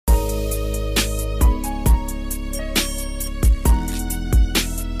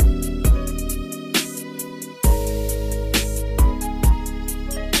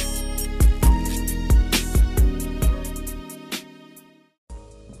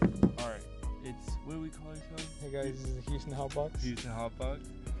Alright, it's, what do we call ourselves? Hey guys, this is the Houston Hotbox. Houston Hotbox.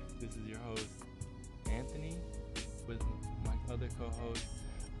 This is your host, Anthony, with my other co-host,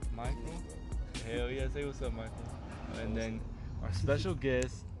 Michael. Hell yeah, say what's up, Michael. And then our special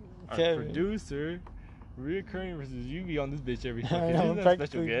guest, our Kevin. producer, reoccurring versus you be on this bitch every I fucking know, You're not a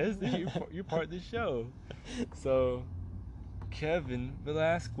special practically. guest. You're part of the show. So, Kevin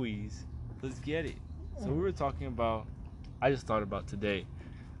Velasquez, let's get it. So we were talking about, I just thought about today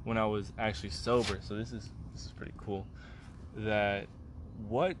when I was actually sober. So this is pretty cool. That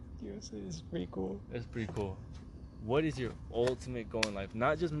what This is pretty cool. is pretty cool. What is your ultimate goal in life?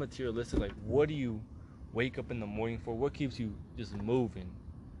 Not just materialistic. Like, what do you wake up in the morning for? What keeps you just moving?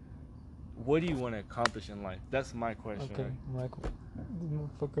 What do you want to accomplish in life? That's my question. Okay, Right? Michael. This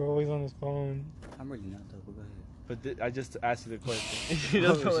motherfucker always on his phone. I'm really not though, but go ahead. But I just asked you the question. You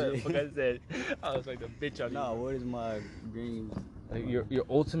know what the fuck I said? I was like the bitch on No, you. what is my dreams? Like your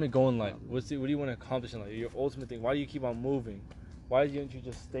ultimate goal in life. What do you want to accomplish in life? Your ultimate thing. Why do you keep on moving? Why don't you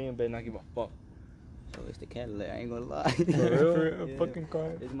just stay in bed and not give a fuck? So it's the Cadillac. I ain't gonna lie. For real? For a Yeah. fucking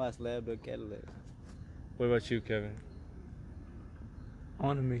car. It's my slab dog Cadillac. What about you, Kevin? I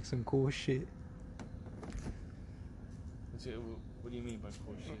want to make some cool shit. What do you mean by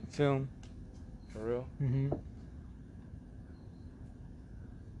cool shit? Film. For real? Mm-hmm.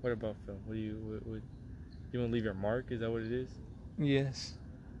 What about film? What you want to leave your mark? Is that what it is? Yes.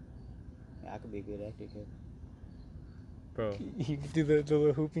 I could be a good actor, kid. Bro. You can do the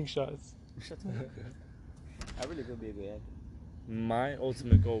little hooping shots. Shut up. I really could be a good actor. My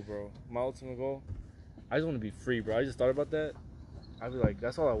ultimate goal, bro. My ultimate goal, I just want to be free, bro. I just thought about that. I'd be like,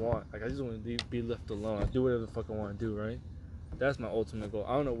 that's all I want. Like, I just want to be left alone. I do whatever the fuck I want to do, right? That's my ultimate goal.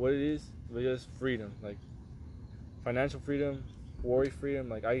 I don't know what it is, but just freedom. Like, financial freedom, worry freedom.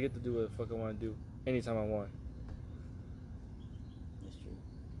 Like, I get to do what the fuck I want to do anytime I want. That's true.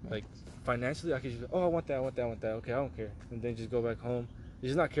 Like, financially, I could just, I want that. Okay, I don't care. And then just go back home.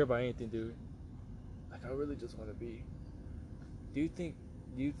 Just not care about anything, dude. Like, I really just want to be. Do you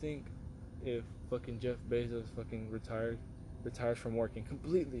think if fucking Jeff Bezos fucking retires from working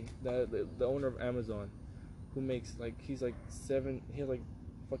completely, the owner of Amazon, who makes like he has like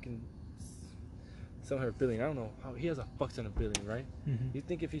fucking 700 billion. I don't know how he has a fuck ton of billion, right? Mm-hmm. You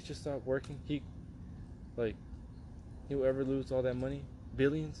think if he just stopped working, he'll ever lose all that money,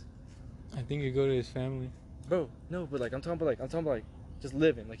 billions? I think you go to his family. Bro, no, but like I'm talking about just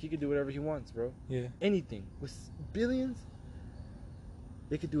living. Like he could do whatever he wants, bro. Yeah. Anything with billions,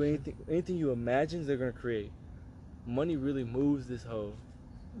 they could do anything. Anything you imagine, they're gonna create. Money really moves this hoe.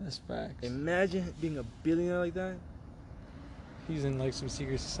 That's facts. Imagine being a billionaire like that. He's in like some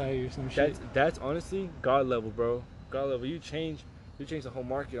secret society or some shit. That's honestly God level, bro. God level. You change the whole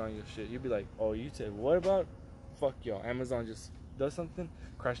market on your shit. You'd be like, oh, you said what about? Fuck y'all. Amazon just does something,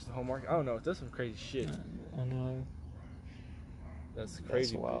 crashes the whole market. I don't know. It does some crazy shit. I know. That's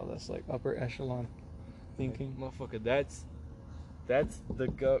crazy. That's wild. That's like upper echelon thinking. Like, motherfucker, that's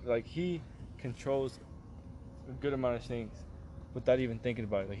the like he controls a good amount of things without even thinking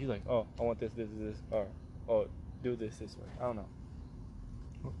about it. Like he's like, oh, I want this, or oh, do this way. I don't know.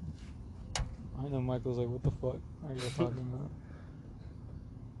 I know Michael's like, what the fuck are you talking about?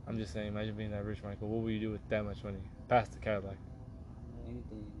 I'm just saying, imagine being that rich, Michael. What would you do with that much money? Past the Cadillac.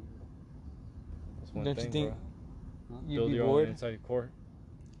 Anything. That's one Don't you thing, think Huh? you'd Build be your own bored? inside court.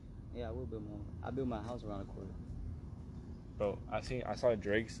 Yeah, I will build my own. I build my house around the court. Bro, I saw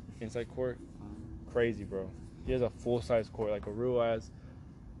Drake's inside court. Um, Crazy, bro. He has a full size court, like a real life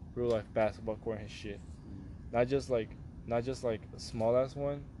basketball court and his shit. Not just like a small ass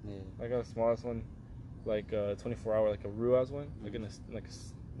one. yeah. Like a small ass one, like 24 hour, like a real ass one, like in a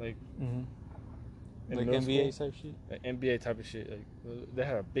Mm-hmm. in Like middle NBA school, type shit? like NBA type of shit. Like they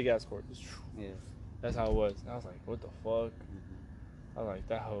had a big ass court. Yeah. That's how it was. And I was like, what the fuck? Mm-hmm. I was like,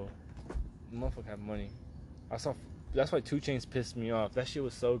 that hoe, motherfucker had money. That's why 2 Chainz pissed me off. That shit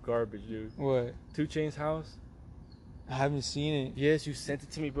was so garbage, dude. What? 2 Chainz house. I haven't seen it. Yes, you sent it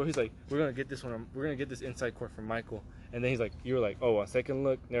to me, bro. He's like, we're gonna get this one. We're gonna get this inside court from Michael. And then he's like, you were like, oh, on second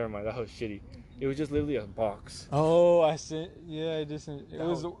look, never mind. That was shitty. It was just literally a box. Oh, I sent. Yeah, I just sent. It That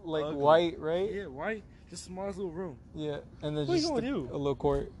was was like ugly. white, right? Yeah, why? Just smallest little room. Yeah, and then What you just gonna do? a little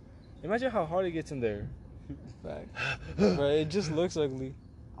court. Imagine how hard it gets in there. Back. But it just looks ugly.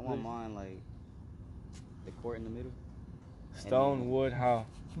 I want mine like the court in the middle. Stone, wood, how?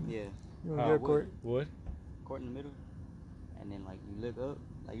 Yeah. You want How? your court? Wood? Court in the middle. And then like you look up,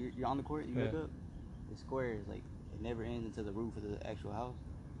 like you're on the court, you look Yeah. up. The square is like it never ends into the roof of the actual house,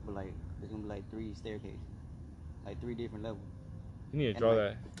 but like there's gonna be like 3 staircases, like 3 different levels. You need to And, draw like,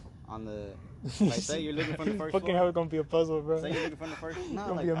 that. On the Like, say you're looking from the first Fucking floor. hell, it's gonna be a puzzle, bro. Say you're looking from the first. Nah,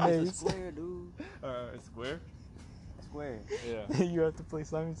 Gonna like be a it's a maze. square, dude. Square. Square. Yeah. You have to play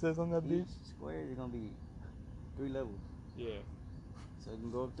Simon Says on that bitch. Each square is gonna be 3 levels. Yeah. So you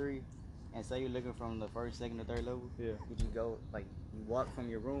can go up 3, and say you're looking from the first, second, or third level. Yeah. You just go like you walk from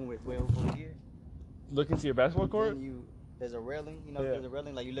your room with way over here. Look into your basketball court. Then there's a railing. You know, Yeah. there's a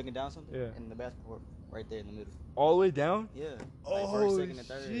railing like you're looking down something. Yeah. And the basketball court right there in the middle. All the way down. Yeah. Oh Like first, second, and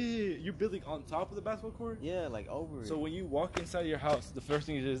third. shit! You're building on top of the basketball court. Yeah, like over it. So when you walk inside your house, the first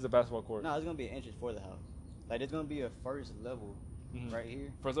thing you do is the basketball court. No, it's gonna be an entrance for the house. Like there's gonna be a first level Mhm. right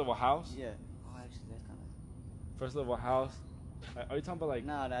here. First level house. Yeah. Oh, actually, that's kind of. First level house. Are you talking about like?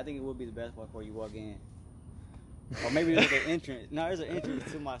 Nah, I think it would be the basketball court you walk in. Or maybe there's an entrance. No, there's an entrance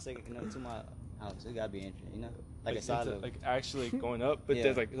to my to my house. It gotta be an entrance, you know, like a side level. Like actually going up, but Yeah.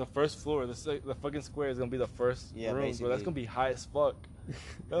 there's like the first floor. The fucking square is gonna be the first Yeah, room, bro. basically. That's gonna be high as fuck.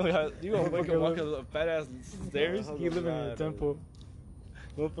 You gonna fucking walk up a fat ass stairs? Hold You on, living in nah, a temple.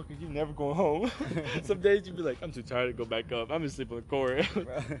 Motherfucker, you never going home. Some days you be like, I'm too tired to go back up. I'm just sleep on the court.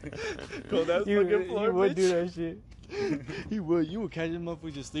 Go that You, fucking floor, you would bitch. do that shit. You would. You would catch him up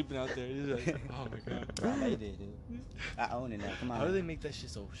with just sleeping out there. You're like, oh my god. Bro, they did, dude. I own it now. Come on. How do they make that shit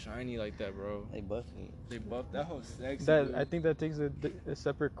so shiny like that, bro? They buffed it. They buff that whole sexy. That dude. I think that takes a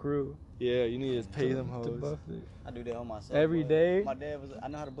separate crew Yeah, you need to pay them to hoes. buff it. I do that on myself. Every bro. day? My dad was. I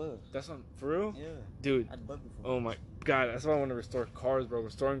know how to buff. That's on for real, Yeah. dude. I buffed before. Oh my god, that's why I want to restore cars, bro.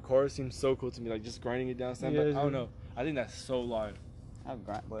 Restoring cars seems so cool to me. Like just grinding it down. Yeah, I it's- don't know. I think that's so live. I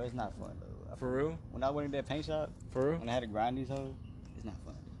grind, but it's not fun though. For real? When I went in that paint shop, For real? when I had to grind these hoes, it's not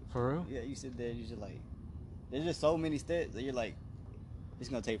fun. For real? Yeah, you sit there, you just like, there's just so many steps that you're like, it's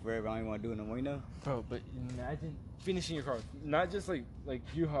gonna take forever. I don't even want to do it no more, you know? Bro, but imagine finishing your car. Not just like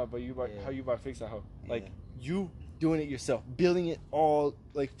you how, but you Yeah. how you buy fix that hoe. Like Yeah. you doing it yourself, building it all,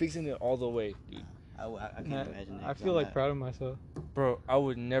 like fixing it all the way, dude. I can't Nah, imagine that. I 'cause feel I'm like not- proud of myself. Bro, I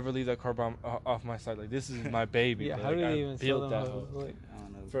would never leave that car off my side. Like this is my baby. Yeah, bro. how Like, do I they even sell built them that hoes? hoe. Like, I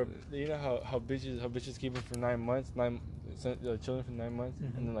don't know. For you know how bitches keep it for 9 months, children for 9 months,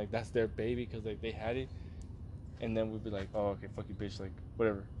 Mhm. and then like that's their baby because like they had it, and then we'd be like, oh okay, fuck you, bitch, like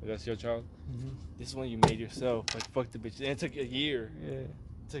whatever, like, that's your child. mhm. This is one you made yourself. Like fuck the bitch. And it took a year. Yeah. It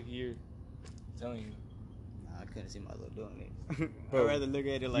took a year. I'm telling you. Nah, I couldn't see myself doing it. Bro, I'd rather look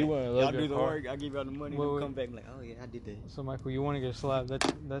at it like, wanna y'all love do your the car. work, I'll give y'all the money, Wait, and wait. come back and like, oh yeah, I did that. So Michael, you want to get a slab?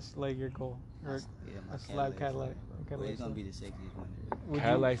 That's like your goal. Or, Yeah, my a slab Cadillac. Bro, Cadillac it's gonna slab. be the sexiest one. would you-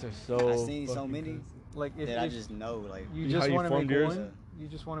 Cadillacs are so. I seen so fucking many good. like if, that I if just know, like, you How just you want to formed make yours? one, you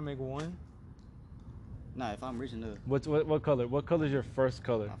just want to make one. nah, if I'm rich enough, What color? What color is your first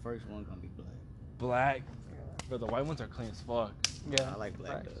color? my first one gonna be black. Black. Bro, the white ones are clean as fuck. Yeah. I like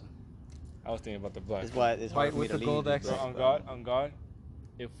black Facts. though. I was thinking about the black. That's why it's hard White for me with to the gold leave accent. this Bro, black, on God.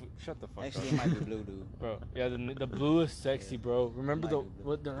 If we, shut the fuck Actually, up. it might be blue, dude. Bro, yeah, the blue is sexy, Yeah. bro. Remember Might be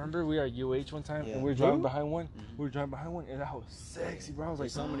blue. remember we were at UH one time Yeah. and we were driving Blue? behind one. Mhm. We were driving behind one and that was sexy, bro. I was like,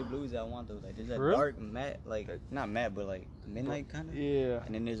 There's so many blues that I want though. Like there's that For real? dark matte, like not matte, but like midnight kind of. yeah.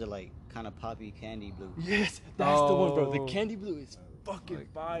 And then there's a like kind of poppy candy blue. Yes, that's the one, bro. The Oh. candy blue is fucking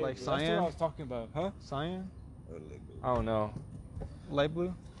Like- fire. like That's what cyan? I was talking about, huh? Cyan, I don't know. light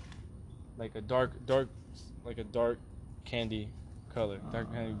blue. Like a dark, like a dark candy color,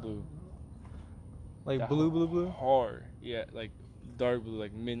 dark candy blue. Like That blue, blue, blue. Hard, yeah, like dark blue,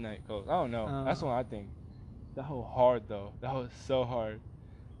 like midnight colors. I don't know. That's what I think. That whole hard though. That was so hard.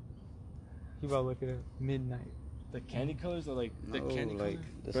 You about to look at it. Midnight. The candy colors are like the No, candy like colors.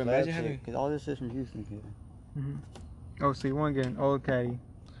 the Bro, slab imagine shit, having- because all this shit from Houston. Kid. Mm-hmm. Oh, so you want to get an old caddy?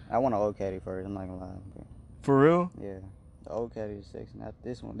 I want an old caddy first. I'm not gonna lie. But For real? yeah, the old caddy is sexy. Not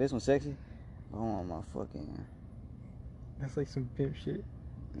this one. This one's sexy. I want my fucking. That's like some pimp shit.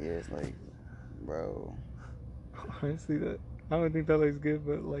 Yeah, it's like, bro. Honestly, that I don't think that looks good,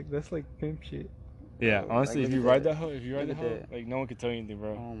 but like that's like pimp shit. Yeah, Bro, honestly, like, if look you at ride that. that hoe, Look at that. like no one can tell you anything,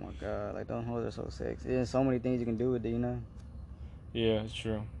 bro. Oh my god, like those hoes are so sexy. There's so many things you can do with it, you know. Yeah, it's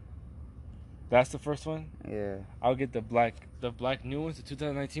true. That's the first one. Yeah. I'll get the black new ones, the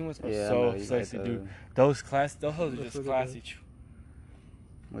 2019 ones are Yeah, I know so you like sexy, those. dude. Those hoes are Let's just look at classy.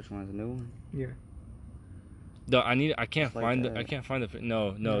 Which one's the new one? Yeah. No, I can't Like find that. I can't find the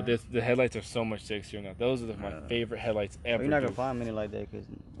no. Yeah. The headlights are so much sexier now. Those are my Yeah. favorite headlights ever. You're not gonna dude. find many like that, cause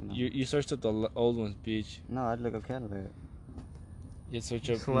You searched up the old ones, bitch. no, I'd look up Cadillac. You search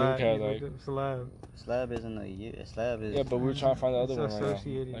up new Slab. You Cadillac. look up slab. Slab isn't a year. Slab is. Yeah, but we're trying to find the other It's one right now,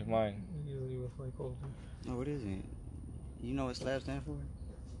 associated like mine. usually with like old. No, what is it? You know what slab stand for?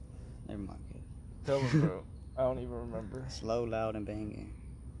 Never mind. Kid. Tell me, bro. I don't even remember. Slow, loud, and banging.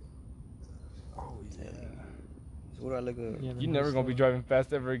 Oh Tell you. What do I look up? Yeah, You never gonna be driving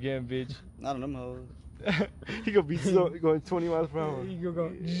fast ever again, bitch. Not on them hoes. He gonna be slow, going 20 miles per hour. You go.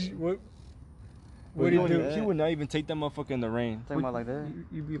 What? What What do you do? do? He would not even take that motherfucker in the rain. Talking about like that?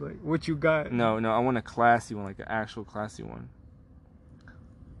 You be like, what you got? No, I want a classy one, like an actual classy one.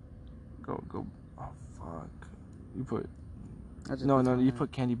 Go. Oh fuck. You put. No, you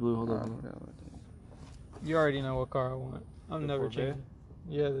put candy blue. Hold on. You already know what car I want. I'm The never Corvette? changing.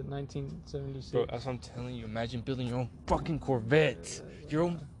 Yeah, the 1976. Bro, that's what I'm telling you. Imagine building your own fucking Corvette. Your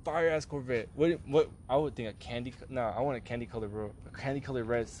own fire ass Corvette. What? I would think a candy. Nah, I want a candy color, bro. A candy color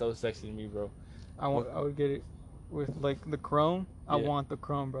red is so sexy to me, bro. I would get it with like the chrome. I Yeah. want the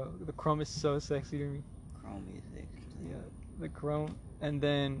chrome, bro. The chrome is so sexy to me. Chrome is sexy. Yeah, the chrome, and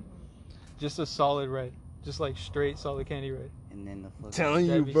then just a solid red, just like straight solid candy red. And then the fucking. Telling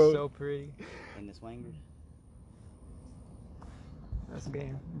you, That'd be bro. so pretty. And the swangers. That's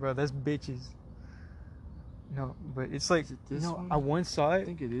game, bro. That's bitches. No, but it's like Is it this one? I once saw I it.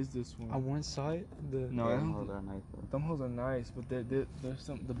 think it is this one. I once saw it. The No, I Yeah, don't them hoes think- are nice though. Them hoes are nice, but there's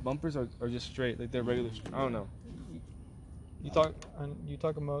some. The bumpers are just straight, like they're regular. I don't know. you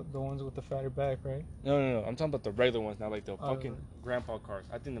talking about the ones with the fatter back, right? No. I'm talking about the regular ones, not like the Oh, fucking really? grandpa cars.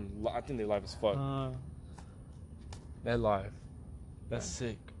 I think they live as fuck. Uh, They're live. That's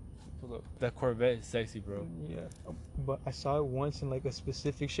sick. Pull up. That Corvette is sexy, bro. yeah, but I saw it once in like a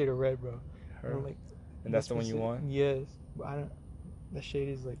specific shade of red, bro. Her. Like, And that's the one you want? Yes, but I don't. That shade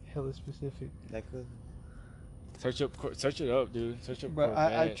is like hella specific. That could. Search it up, dude. Search up But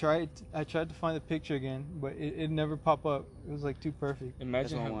Corvette. I tried to find the picture again, but it never popped up. It was like too perfect. That's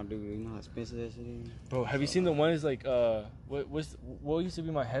Imagine what I how, want to do. You know how expensive that shit is? bro. Have you seen the one is like what used to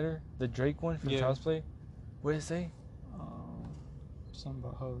be my header? The Drake one from Yeah. Child's Play. What did it say? Something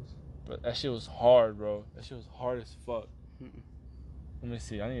about hoes. But that shit was hard, bro. That shit was hard as fuck. Mm-mm. Let me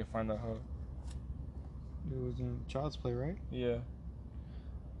see. I need to find that hoe. It was in Child's Play, right? Yeah.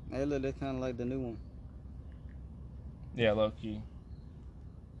 Hey, look, that's kind of like the new one. Yeah, low key.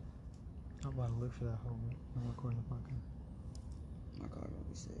 I'm about to look for that hoe. I'm recording the podcast. My car gonna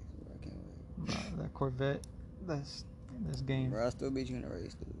be sick. I can't wait. That Corvette, that's game. Bro, I still beat you in the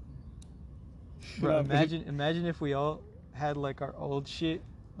race, dude. Bro, Nah, but imagine if we all had like our old shit,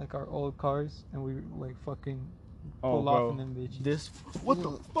 like our old cars, and we like fucking pull off in them bitches. This. What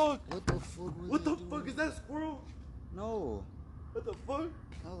the fuck? What the fuck was What the that, fuck dude? is that squirrel? No. What the fuck?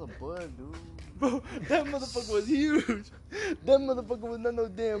 That was a bug, dude. Bro, that motherfucker was huge. That motherfucker was not no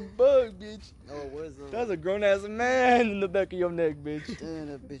damn bug, bitch. No, it was a... That was a grown ass man in the back of your neck, bitch. Damn,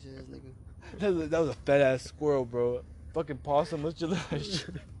 that bitch ass nigga. That was a fat ass squirrel, bro. Fucking possum. What's your life?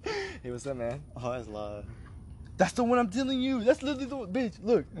 Hey, what's up, man? Oh, that's live. That's the one I'm telling you. That's literally the one. Bitch,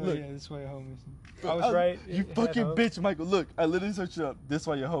 look. Oh, Look. yeah, this way hoe missing. I was right. You It had fucking hoe. bitch, Michael. Look, I literally searched it up. This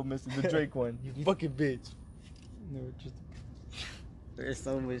why your hoe missing. The Drake one. You fucking bitch. No, just. There's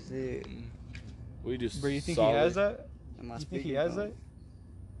so much shit. We just. Bro, you think he has that? And my You think he speaker has phone. that?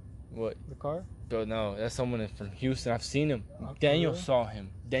 What? The car? Bro, no, that's someone from Houston. I've seen him. Oh, Daniel really? saw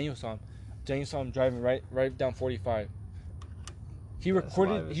him. Daniel saw him driving right down 45. He That's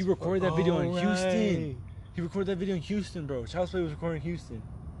recorded. live He as recorded fuck. that video in Oh, Houston. right. He recorded that video in Houston, bro. Child's Play was recording in Houston.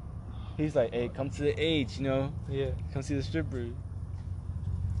 He's like, hey, come to the H, you know? Yeah. Come see the stripper. I'm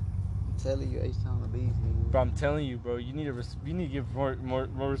telling you, H-Town the beast, nigga. Bro, I'm telling you, bro, you need to give more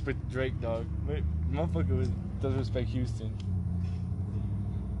respect to Drake, dog. Motherfucker doesn't respect Houston.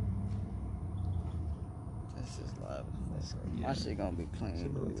 That's just live. That's, My yeah. shit gonna be It's a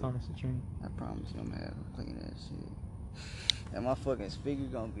clean, little dude. Thomas the Train. I promise you, I'm gonna have clean that shit. And my fucking speaker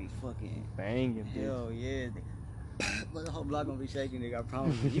gonna be fucking Banging, bitch. hell yeah. But the whole block gonna be shaking, nigga. I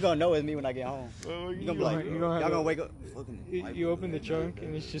promise you. You gonna know it's me when I get home. Oh, You gonna be like, you y'all gonna have gonna a- wake up. Fucking You open the trunk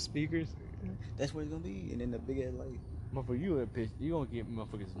and it's just speakers. That's what it's gonna be, and then the big ass light. Motherfucker, you a bitch. You gonna get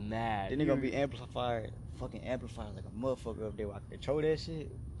motherfuckers mad. Then it gonna be amplified, fucking amplified like a motherfucker up there where I can control that shit.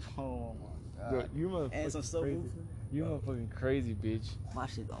 Oh my Bro, god. you motherfucking And some crazy. subwoofer. You motherfucking crazy, bitch. My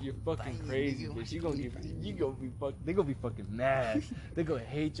shit gonna You're be fucking banging, crazy, nigga. My bitch. shit You gonna be they gonna be fucking mad. They gonna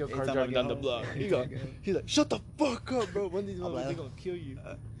hate your Every car time I driving get down the home. block. Yeah. He's like, shut the fuck up, bro. One of these I'm motherfuckers, like, they gonna kill you.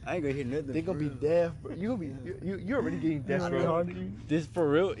 I ain't gonna hear nothing. They gonna be for real. deaf, bro. You gonna be you're already getting deaf, bro. This for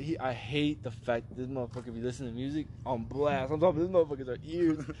real. I hate the fact that this motherfucker be listening to music on blast. On top of this motherfucker's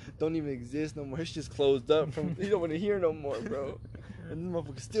ears don't even exist no more. It's just closed up from. You don't want to hear no more, bro. And this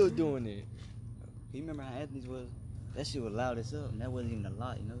motherfucker's still doing it. You remember how Anthony's was? That shit was loud as hell, and that wasn't even a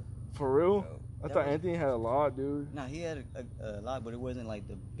lot, you know. For real. I That thought was- Anthony had a lot, dude. Nah, he had a lot, but it wasn't like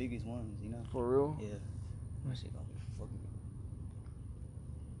the biggest ones, you know. For real. Yeah. My shit gonna be fucking.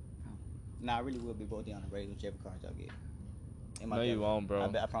 Nah, I really will be both on the race whichever cars y'all get. In my No, you demo. won't, bro.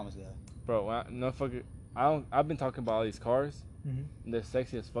 I promise God. Bro, no fucker. I've been talking about all these cars. Mhm. And they're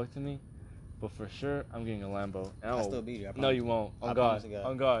sexy as fuck to me. But for sure, I'm getting a Lambo. And I'll still be there. I no, promise. you won't. I On promise God. to God.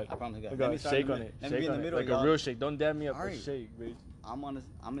 On God. I promise to God. On Let me God. start Shake in the on mid- it. let me be Shake in on the it. middle, Like a y'all. real shake. Don't dab me up, but Alright. shake, bitch.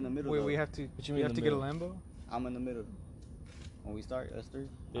 I'm in the middle. Wait, though. we have to. What you We mean have in to the get a middle? Lambo. I'm in the middle. When we start, us three.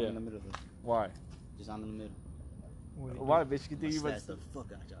 I'm Yeah. in the middle. Why? Just I'm in the middle. What do you Why, do? bitch? You think you Snatch about the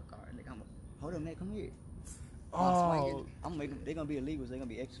fuck out your car. Nigga, hold up, man. Come here. Oh. I'm making. They gonna be illegal. So they gonna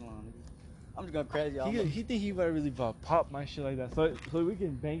be extra long. Nigga. I'm just gonna crash y'all. He think he better really pop my shit like that. So we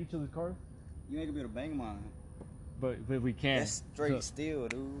can bang each other's cars? You ain't gonna be able to bang mine. But we can. That's straight So steel,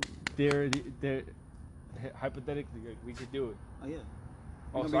 dude. they're hypothetically we could do it. Oh yeah.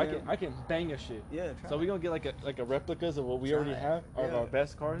 Oh, gonna so be I can bang your shit. Yeah. Try So we gonna get like a replicas of what we Try already it. have of Yeah. our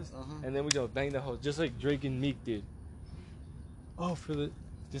best cars, Uh-huh. and then we gonna bang the whole just like Drake and Meek did. Oh, for the.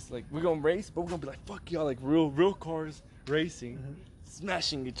 Just like we're gonna race, but we're gonna be like fuck y'all, like real cars racing, Mhm.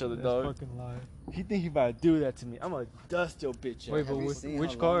 smashing each other, That's dog. fucking live. He think he about to do that to me. I'm gonna dust your bitch Wait, ass. but Have you which, seen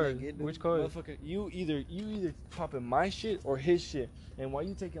which how long cars? they get, dude? Which cars? Motherfucker, you either popping my shit or his shit, and while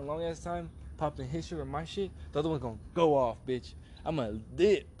you taking long ass time popping his shit or my shit, the other one's gonna go off, bitch. I'm gonna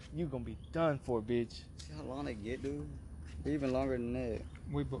dip. You gonna be done for, bitch. See how long they get, dude? They're even longer than that.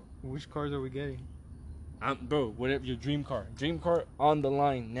 Wait, but which cars are we getting? Bro, whatever your dream car on the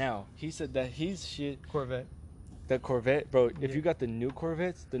line now. He said that his shit, Corvette. that Corvette, bro. If Yeah. you got the new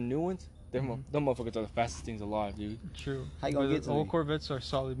Corvettes, the new ones, them Mhm. them motherfuckers are the fastest things alive, dude. True. How you gonna But get to old me? Corvettes are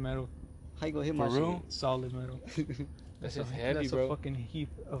solid metal. How you gonna hit For my real? Solid metal. That's a, just heavy, that's bro. a fucking heap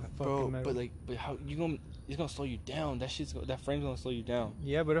of fucking Bro, metal. but how you gonna? It's gonna slow you down. That frame's gonna slow you down.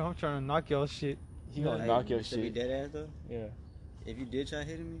 Yeah, but if I'm trying to knock y'all shit, He gonna Yeah. knock your To be shit. dead ass though. Yeah. If you did try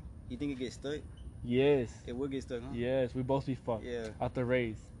hitting me, you think it gets stuck? Yes. It would get stuck, huh? Yes. We both be fucked Yeah. out the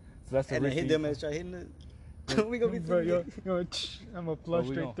race. So that's the And then risk. hit them as try hitting it. We gonna be bro, through. I'm gonna Bro, flush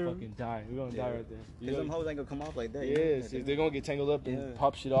we straight gonna through. fucking die. We gonna die Yeah. right there. Cause them hoes ain't gonna come off like that. Yes, they're gonna get tangled up and Yeah.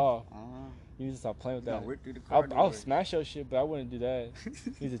 pop shit off. Uh-huh. You need to stop playing with Gonna that. rip through the car I'll door. smash your shit, but I wouldn't do that.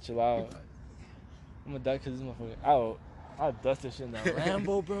 You need to chill out. I'm gonna die because this motherfucker. I'll dust this shit in that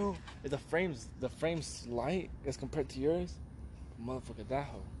Lambo, bro. If the frame's light as compared to yours, motherfucker, that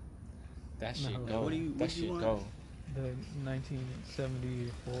hoe. That shit No. go. What do you that want? shit go. The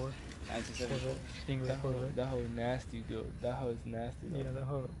 1974 1974. Stingray Corvette. That hoe nasty, dude. That hoe is nasty. Though. Yeah, the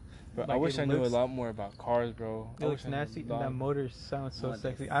whole. Bro, I like, wish it I knew a looks- lot more about cars, bro. It I looks wish I knew nasty, a and lot that more. motor sounds so What the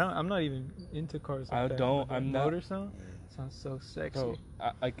sexy. I'm not even into cars like I that. don't- but I'm the not- motor sound Yeah. sounds so sexy.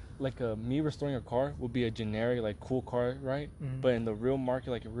 Bro, me restoring a car would be a generic like cool car, right? Mhm. But in the real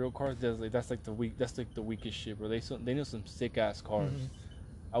market, like a real car, that's like the weakest shit, bro. They know some sick ass cars. Mhm.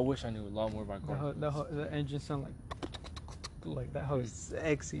 I wish I knew a lot more about cars. The engine sound like that hoe is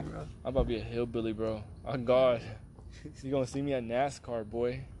sexy, bro. I'm about to be a hillbilly, bro. On God, you gonna see me at NASCAR,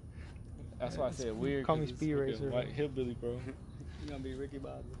 boy. That's why I say it weird. Call me 'cause it's Speed fucking Racer, white bro. hillbilly, bro. You gonna be Ricky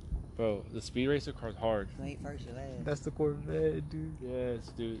Bobby. Bro, the Speed Racer car's hard. You ain't first, you last. That's the Corvette, dude. Yes,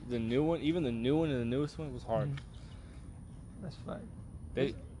 dude. The new one, even the new one and the newest one was hard. Mhm. That's fine.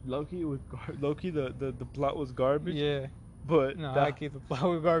 They Loki was Loki. The plot was garbage. Yeah. But No, that- I keep the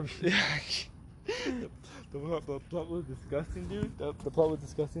flower garbage. the plot was disgusting, dude. The plot was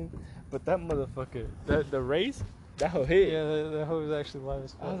disgusting. But that motherfucker, the race, that whole hit. Yeah, the hoe is actually live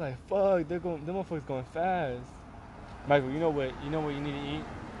as fuck. I was like, fuck, them motherfuckers going fast. Michael, you know what you need to eat?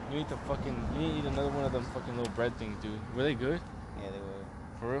 You need to eat another one of them fucking little bread things, dude. Were they good? Yeah, they were.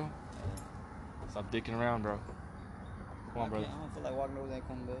 For real? Stop dicking around, bro. Come on, brother. I don't feel like walking over there and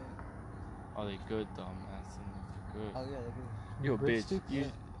coming back. Oh, they good though, man. They're good. Oh yeah, they're good. You a Breadsticks?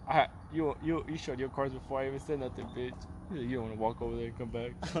 bitch. You showed your cards before I even said nothing, bitch. You don't want to walk over there and come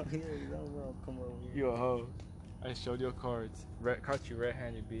back. Oh yeah, you don't know. Come over here. You a hoe. I showed your cards. Caught you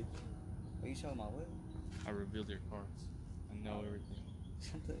red-handed, bitch. Are you showing my what? I revealed your cards. I know everything.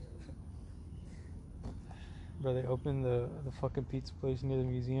 Bro, they opened the fucking pizza place near the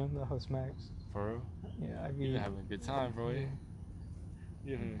museum. That hoe smacks. For real? Yeah, I You're mean. having a good time, bro. Yeah.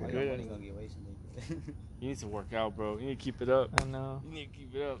 You're having All a your good money time. gonna get wasted. Nigga. You need to work out, bro. You need to keep it up. I know. You need to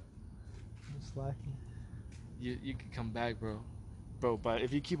keep it up. I'm slacking. You can come back, bro. Bro, but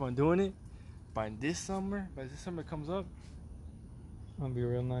if you keep on doing it, by this summer comes up, I'm gonna be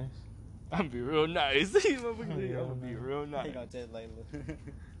real nice. I'm gonna be real nice. I'm gonna be real I nice. ain't gonna tell it later.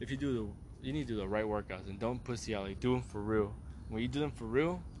 If you you need to do the right workouts and don't pussy out. Like, do them for real. When you do them for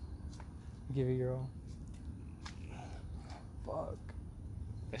real, Give it your all. fuck.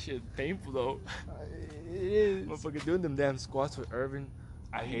 That shit painful though. It is. Motherfucker doing them damn squats with Irvin.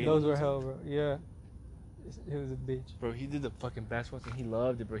 I hate Those it. were hell, bro. Yeah. It was a bitch. Bro, he did the fucking back squats and he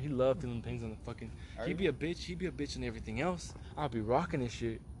loved it, bro. He loved doing things on the fucking. He'd be a bitch. He'd be a bitch and everything else. I'll be rocking this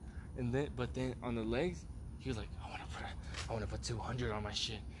shit. And then, but then on the legs, he was like, I want to put 200 on my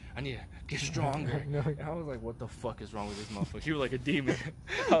shit. I need to get stronger. No. And I was like, what the fuck is wrong with this motherfucker? He was like a demon.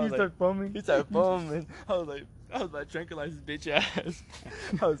 I You was like, start foaming. he started foaming. I was like, tranquilize his bitch ass.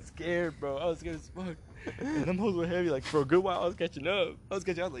 I was scared, bro. I was scared as fuck. And them hoes were heavy. Like, for a good while, I was catching up. I was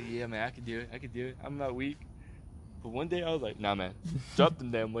like, yeah, man, I can do it. I'm not weak. But one day, I was like, nah, man. Drop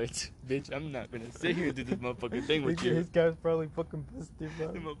them damn weights. Bitch, I'm not going to sit here and do this motherfucking thing with you. His guy's probably fucking pissed, bro.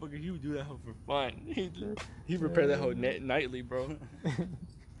 That motherfucker, he would do that hoe for fun. He repaired that hoe nightly, bro.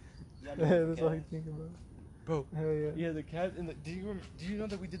 Yeah, that's all he think about. Bro, Hell yeah. yeah, the cat. And do you know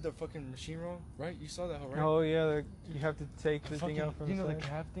that we did the fucking machine wrong? Right? You saw that hoe, right? Oh yeah, like, you have to take the Fucking, thing out from you know the the side.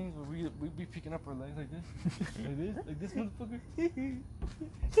 calf things where we be picking up our legs like this, like this motherfucker.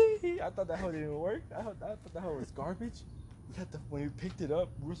 I thought that hoe didn't work. I thought that hoe was garbage. When we picked it up,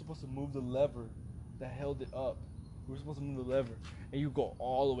 we were supposed to move the lever that held it up. We were supposed to move the lever, and you go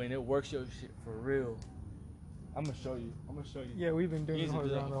all the way, and it works your shit for real. I'm gonna show you. Yeah, we've been doing You it need to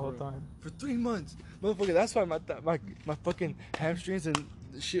do that the whole for- time. For 3 months, motherfucker. That's why my fucking hamstrings and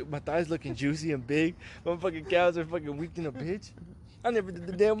shit, my thighs looking juicy and big. My fucking calves are fucking weak in a bitch. I never did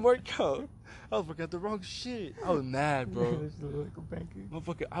the damn workout. I was working out the wrong shit. I was mad, bro. This look like a pancake.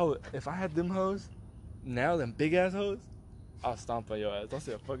 Motherfucker, if I had them hoes, now them big ass hoes, I'll stomp on your ass. I'll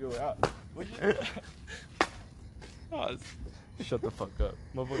say a fucking way out. Shut the fuck up,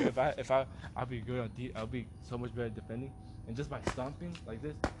 motherfucker. If I'll be good on I'll be so much better at defending. And just by stomping like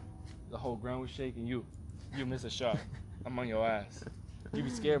this, the whole ground would shake and you miss a shot. I'm on your ass. You be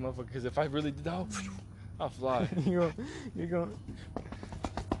scared, motherfucker, because if I really did that, I'll fly. You're going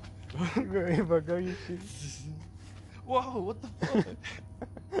to back out your shit. Whoa, what the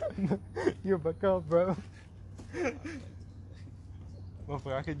fuck? You're back out, bro.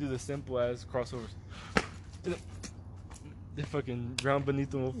 Motherfucker, I could do the simple ass crossovers. The fucking ground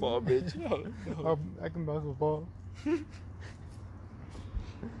beneath them will fall, bitch. I can bounce a ball.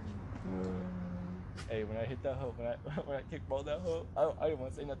 Hey, when I hit that hoe, when I kickball that hoe, I didn't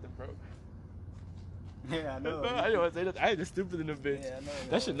want to say nothing, bro. Yeah, I know. I didn't want to say nothing. I had the stupid in the bitch. Yeah, I know.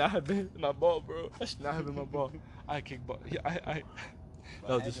 That should not have been my ball, bro. That should not have been my ball. I kickball. Yeah, I. But That was I had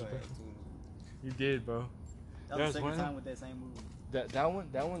your ass, disrespectful. too. You did, bro. That There's was the one- second time with that same move. That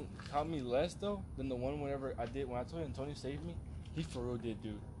one taught me less though than the one whenever I did when I told you Antonio saved me. He for real did,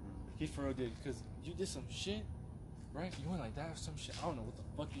 dude. He for real did, because you did some shit, right? You went like that or some shit. I don't know what the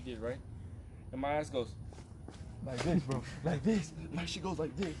fuck you did, right? And my ass goes like this, bro, like this. My shit goes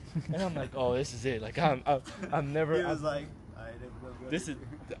like this, and I'm like, oh, this is it. Like I'm never. He was I'm- like, alright, there we go. this is.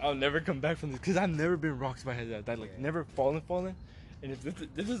 I'll never come back from this because I've never been rocked by that. Like Yeah. never fallen. And if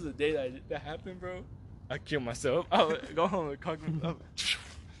this is the day that happened, bro, I kill myself. I would go home and cock myself.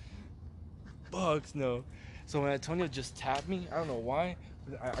 Bugs, no. So when Antonio just tapped me, I don't know why,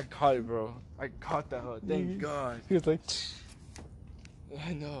 but I caught it, bro. I caught that hoe. Thank God. He was like,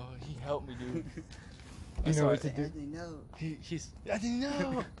 I know. He helped me, dude. I You know saw what it. to do. Anthony, no. I didn't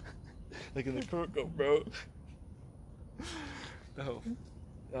know. Like in the Kuroko, bro. Oh,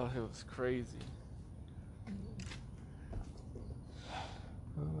 it was crazy.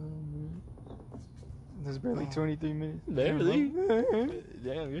 There's barely 23 minutes. Barely?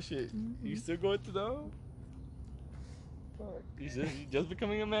 Damn, your shit. You still going to the home? Fuck. You just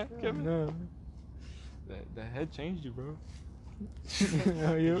becoming a man, Kevin? No. That head changed you, bro.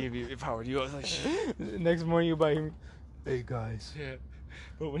 No, It you- gave you, it powered you. I was like, shit. Next morning you buy him. Hey guys. Yeah.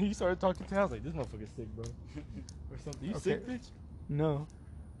 But when he started talking to me, I was like, this motherfucker's sick, bro. Or something. You Okay. sick, bitch? No.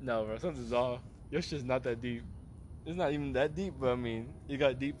 No, bro. Something's off. Your shit's not that deep. It's not even that deep, but I mean, it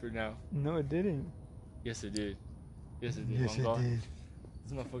got deeper now. No, it didn't. Yes, it did. Yes, it did. Yes, On it God. did.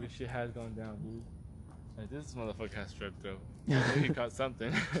 This motherfucking shit has gone down, dude. Like, this motherfucker has strep throat. Maybe he caught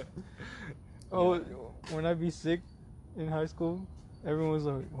something. Oh, when I be sick in high school, everyone was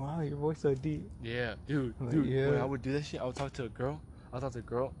like, "Wow, your voice so deep." Yeah, dude. Like, When yeah. I would do that shit, I would talk to a girl. Like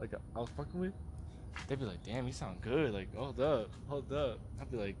I was fucking with. They'd be like, "Damn, you sound good." Like, hold up.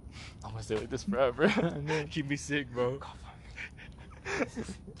 I'd be like, "I'm gonna stay like this forever." I know. Keep me sick, bro.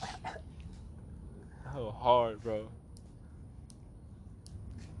 Oh, hard, bro.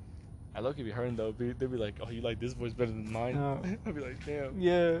 I low key be hurting though. They'd be like, "Oh, you like this voice better than mine?" No. I'd be like, "Damn."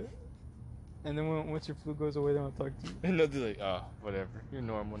 Yeah. And then once your flu goes away, then I'll talk to you. And they'll be like, "Oh, whatever. You're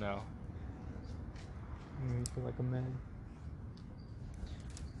normal now." You feel like a man.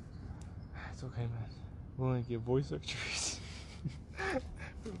 It's okay, man. We'll only get voice surgeries.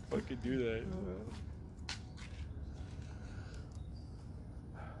 Fucking do that.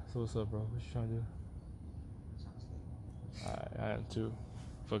 So what's up, bro? What you trying to do? I am too.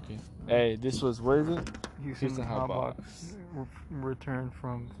 Fucking. Hey, this was, what is it? Houston Hot Hotbox returned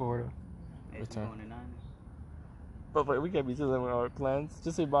from Florida. Hey, Return. going to 9. But wait, we can't be telling them our plans.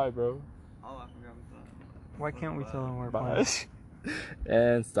 Just say bye, bro. Oh, I forgot we thought. Why can't we tell them we're Bye. playing?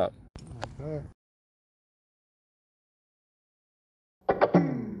 And stop. Okay.